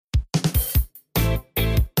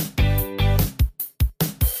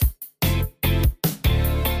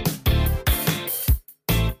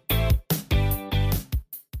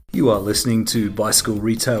You are listening to Bicycle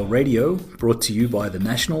Retail Radio, brought to you by the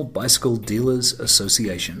National Bicycle Dealers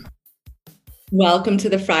Association. Welcome to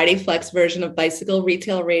the Friday Flex version of Bicycle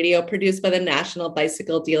Retail Radio, produced by the National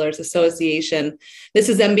Bicycle Dealers Association. This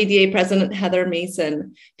is NBDA President Heather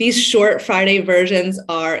Mason. These short Friday versions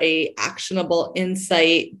are an actionable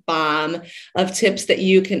insight bomb of tips that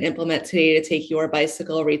you can implement today to take your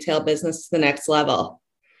bicycle retail business to the next level.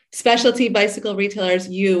 Specialty bicycle retailers,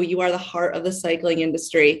 you are the heart of the cycling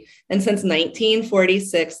industry. And since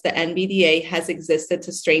 1946, the NBDA has existed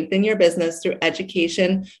to strengthen your business through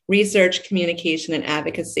education, research, communication, and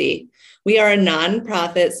advocacy. We are a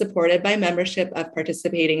nonprofit supported by membership of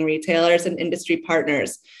participating retailers and industry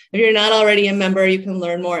partners. If you're not already a member, you can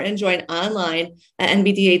learn more and join online at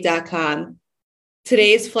nbda.com.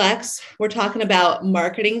 Today's Flex, we're talking about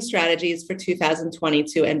marketing strategies for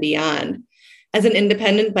 2022 and beyond. As an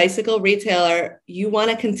independent bicycle retailer, you want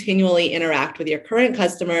to continually interact with your current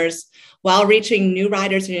customers while reaching new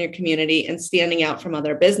riders in your community and standing out from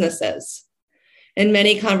other businesses. In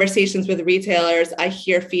many conversations with retailers, I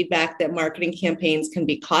hear feedback that marketing campaigns can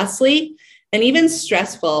be costly and even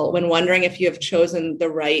stressful when wondering if you have chosen the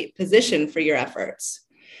right position for your efforts.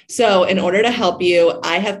 So in order to help you,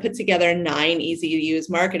 I have put together 9 easy-to-use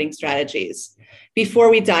marketing strategies.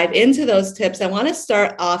 Before we dive into those tips, I want to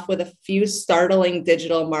start off with a few startling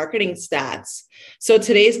digital marketing stats. So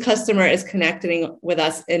today's customer is connecting with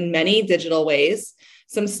us in many digital ways.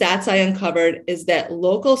 Some stats I uncovered is that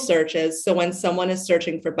local searches, so when someone is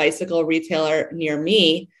searching for bicycle retailer near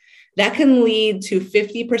me, that can lead to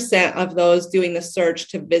 50% of those doing the search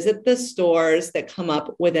to visit the stores that come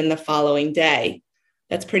up within the following day.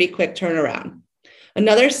 That's pretty quick turnaround.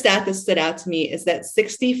 Another stat that stood out to me is that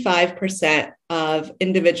 65% of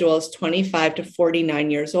individuals 25 to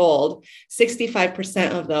 49 years old,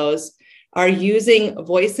 65% of those are using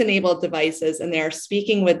voice-enabled devices and they are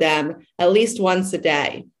speaking with them at least once a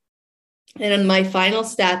day. And then my final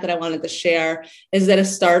stat that I wanted to share is that a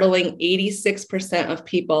startling 86% of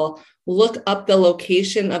people look up the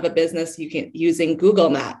location of a business using Google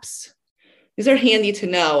Maps. These are handy to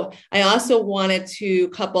know. I also wanted to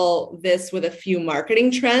couple this with a few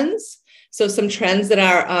marketing trends. So some trends that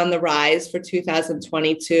are on the rise for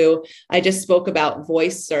 2022. I just spoke about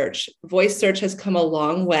voice search. Voice search has come a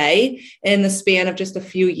long way in the span of just a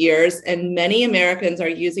few years, and many Americans are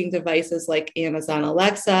using devices like Amazon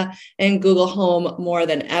Alexa and Google Home more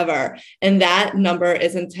than ever. And that number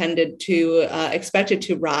is expected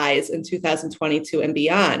to rise in 2022 and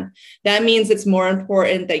beyond. That means it's more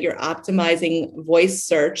important that you're optimizing voice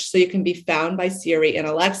search so you can be found by Siri and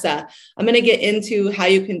Alexa. I'm going to get into how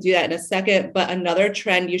you can do that in a second. But another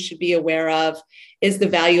trend you should be aware of is the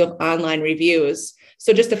value of online reviews.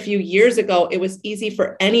 So just a few years ago, it was easy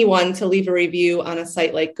for anyone to leave a review on a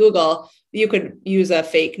site like Google. You could use a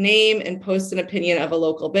fake name and post an opinion of a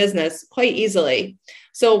local business quite easily.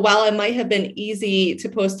 So while it might have been easy to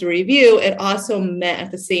post a review, it also meant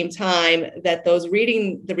at the same time that those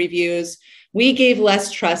reading the reviews, we gave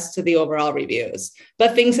less trust to the overall reviews.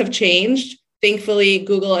 But things have changed. Thankfully,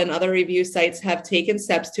 Google and other review sites have taken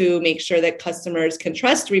steps to make sure that customers can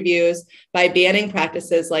trust reviews by banning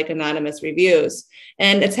practices like anonymous reviews.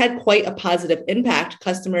 And it's had quite a positive impact.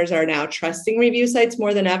 Customers are now trusting review sites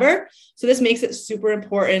more than ever. So this makes it super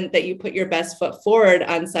important that you put your best foot forward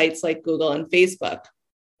on sites like Google and Facebook.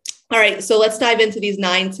 All right, so let's dive into these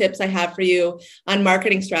 9 tips I have for you on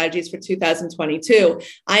marketing strategies for 2022.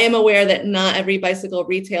 I am aware that not every bicycle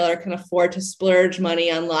retailer can afford to splurge money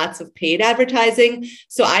on lots of paid advertising.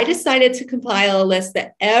 So I decided to compile a list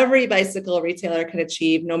that every bicycle retailer can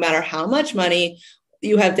achieve, no matter how much money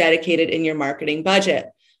you have dedicated in your marketing budget.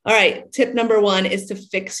 All right, tip number 1 is to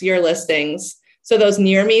fix your listings. So those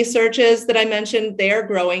near me searches that I mentioned, they are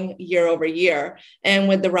growing year over year. And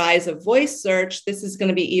with the rise of voice search, this is going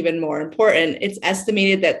to be even more important. It's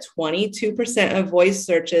estimated that 22% of voice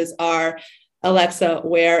searches are Alexa,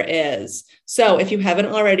 where is? So if you haven't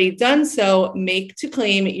already done so, make to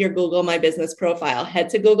claim your Google My Business profile. Head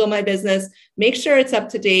to Google My Business, make sure it's up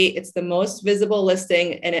to date. It's the most visible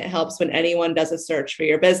listing, and it helps when anyone does a search for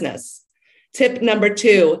your business. Tip number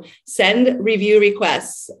 2, send review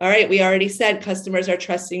requests. All right, we already said customers are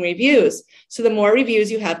trusting reviews. So the more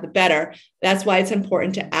reviews you have, the better. That's why it's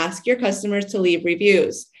important to ask your customers to leave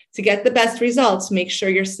reviews. To get the best results, make sure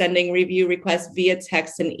you're sending review requests via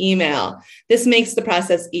text and email. This makes the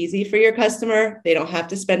process easy for your customer. They don't have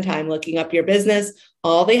to spend time looking up your business.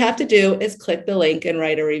 All they have to do is click the link and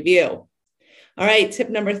write a review. All right, tip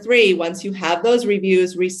number 3, once you have those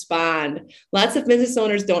reviews, respond. Lots of business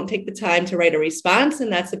owners don't take the time to write a response,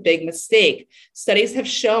 and that's a big mistake. Studies have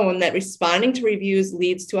shown that responding to reviews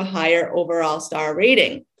leads to a higher overall star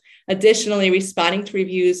rating. Additionally, responding to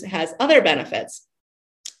reviews has other benefits.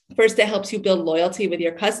 First, it helps you build loyalty with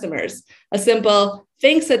your customers. A simple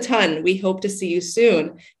 "thanks a ton, we hope to see you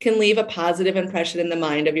soon" can leave a positive impression in the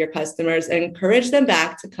mind of your customers and encourage them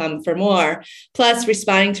back to come for more. Plus,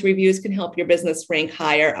 responding to reviews can help your business rank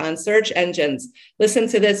higher on search engines. Listen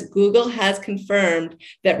to this: Google has confirmed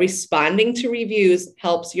that responding to reviews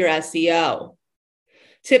helps your SEO.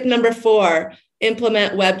 Tip number 4,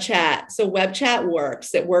 implement web chat. So web chat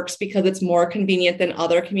works. It works because it's more convenient than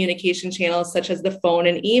other communication channels such as the phone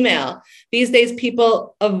and email. These days,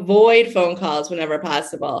 people avoid phone calls whenever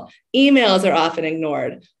possible. Emails are often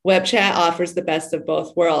ignored. Web chat offers the best of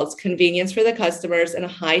both worlds: convenience for the customers and a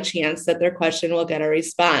high chance that their question will get a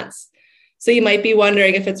response. So you might be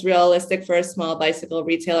wondering if it's realistic for a small bicycle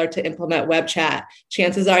retailer to implement web chat.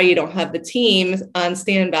 Chances are you don't have the team on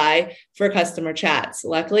standby for customer chats.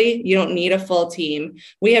 Luckily, you don't need a full team.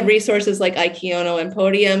 We have resources like Ikiono and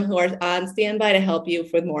Podium who are on standby to help you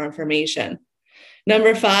with more information.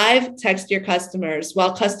 Number 5, text your customers.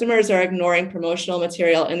 While customers are ignoring promotional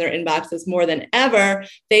material in their inboxes more than ever,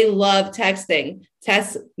 they love texting.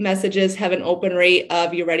 Text messages have an open rate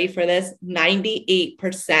of, you ready for this,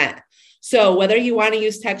 98%. So whether you want to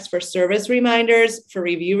use text for service reminders, for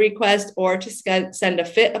review requests, or to send a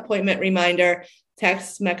fit appointment reminder,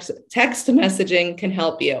 text messaging can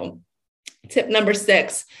help you. Tip number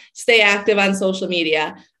 6, stay active on social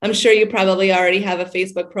media. I'm sure you probably already have a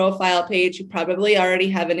Facebook profile page. You probably already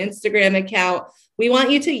have an Instagram account. We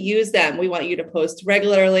want you to use them. We want you to post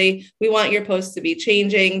regularly. We want your posts to be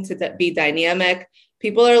changing, to be dynamic.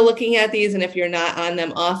 People are looking at these, and if you're not on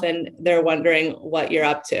them often, they're wondering what you're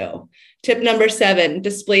up to. Tip number 7,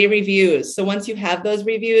 display reviews. So once you have those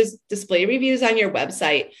reviews, display reviews on your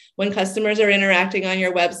website. When customers are interacting on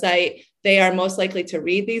your website, they are most likely to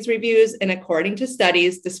read these reviews. And according to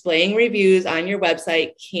studies, displaying reviews on your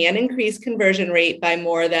website can increase conversion rate by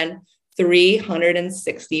more than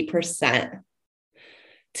 360%.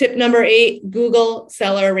 Tip number 8, Google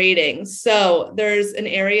seller ratings. So there's an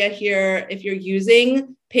area here. If you're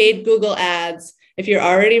using paid Google ads, if you're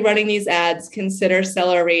already running these ads, consider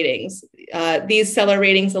seller ratings. These seller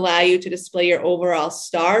ratings allow you to display your overall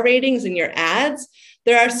star ratings in your ads.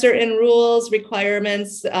 There are certain rules,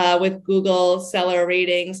 requirements with Google seller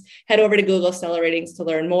ratings. Head over to Google seller ratings to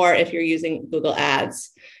learn more if you're using Google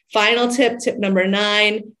ads. Final tip, tip number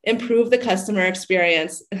 9, improve the customer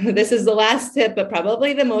experience. This is the last tip, but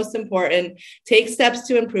probably the most important. Take steps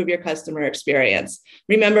to improve your customer experience.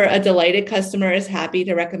 Remember, a delighted customer is happy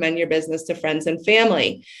to recommend your business to friends and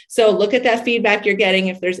family. So look at that feedback you're getting.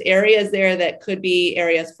 If there's areas there that could be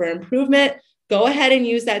areas for improvement, go ahead and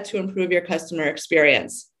use that to improve your customer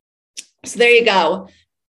experience. So there you go.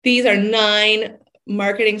 These are 9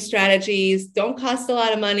 marketing strategies, don't cost a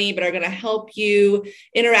lot of money, but are going to help you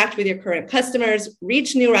interact with your current customers,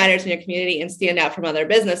 reach new riders in your community, and stand out from other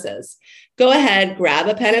businesses. Go ahead, grab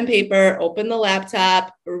a pen and paper, open the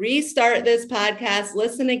laptop, restart this podcast,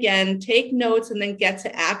 listen again, take notes, and then get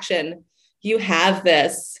to action. You have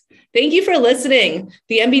this. Thank you for listening.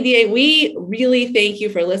 The NBDA, we really thank you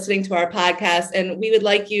for listening to our podcast, and we would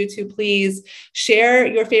like you to please share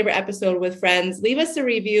your favorite episode with friends. Leave us a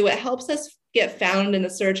review. It helps us get found in the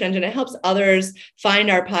search engine. It helps others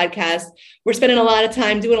find our podcast. We're spending a lot of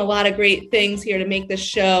time doing a lot of great things here to make this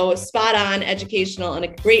show spot on, educational, and a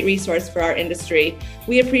great resource for our industry.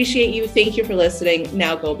 We appreciate you. Thank you for listening.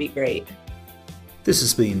 Now go be great. This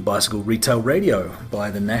has been Bicycle Retail Radio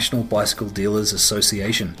by the National Bicycle Dealers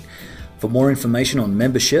Association. For more information on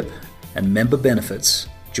membership and member benefits,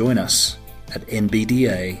 join us at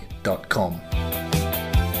nbda.com.